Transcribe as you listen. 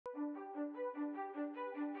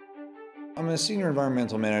I'm a senior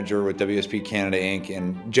environmental manager with WSP Canada Inc.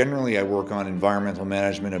 and generally I work on environmental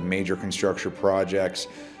management of major construction projects,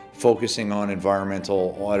 focusing on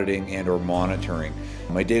environmental auditing and or monitoring.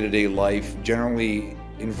 My day-to-day life generally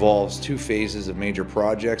involves two phases of major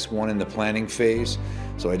projects, one in the planning phase,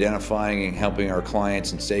 so identifying and helping our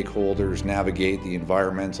clients and stakeholders navigate the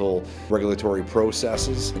environmental regulatory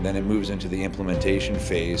processes, and then it moves into the implementation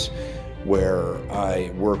phase, where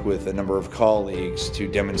I work with a number of colleagues to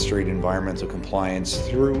demonstrate environmental compliance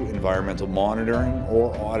through environmental monitoring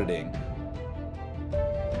or auditing.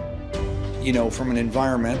 You know, from an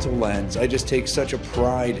environmental lens, I just take such a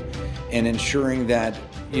pride in ensuring that,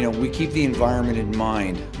 you know, we keep the environment in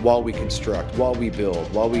mind while we construct, while we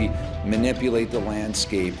build, while we manipulate the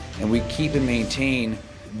landscape, and we keep and maintain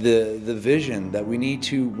the vision that we need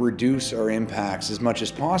to reduce our impacts as much as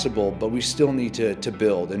possible, but we still need to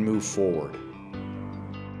build and move forward.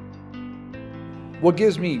 What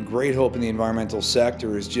gives me great hope in the environmental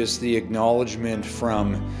sector is just the acknowledgement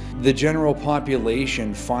from the general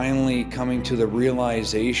population finally coming to the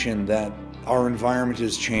realization that our environment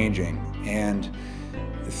is changing. And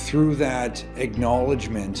through that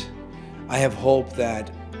acknowledgement, I have hope that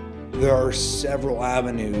there are several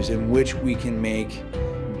avenues in which we can make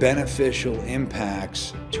beneficial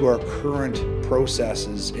impacts to our current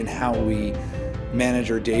processes in how we manage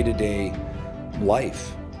our day-to-day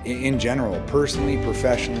life in general, personally,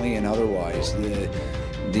 professionally, and otherwise.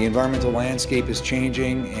 The environmental landscape is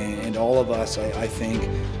changing, and all of us, I think,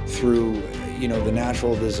 through the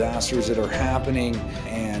natural disasters that are happening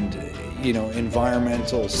and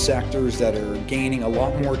environmental sectors that are gaining a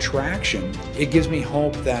lot more traction, it gives me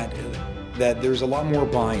hope that there's a lot more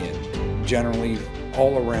buy-in generally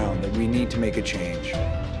all around, that we need to make a change.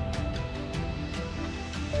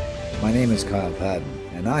 My name is Paddon,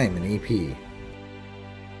 and I am an EP.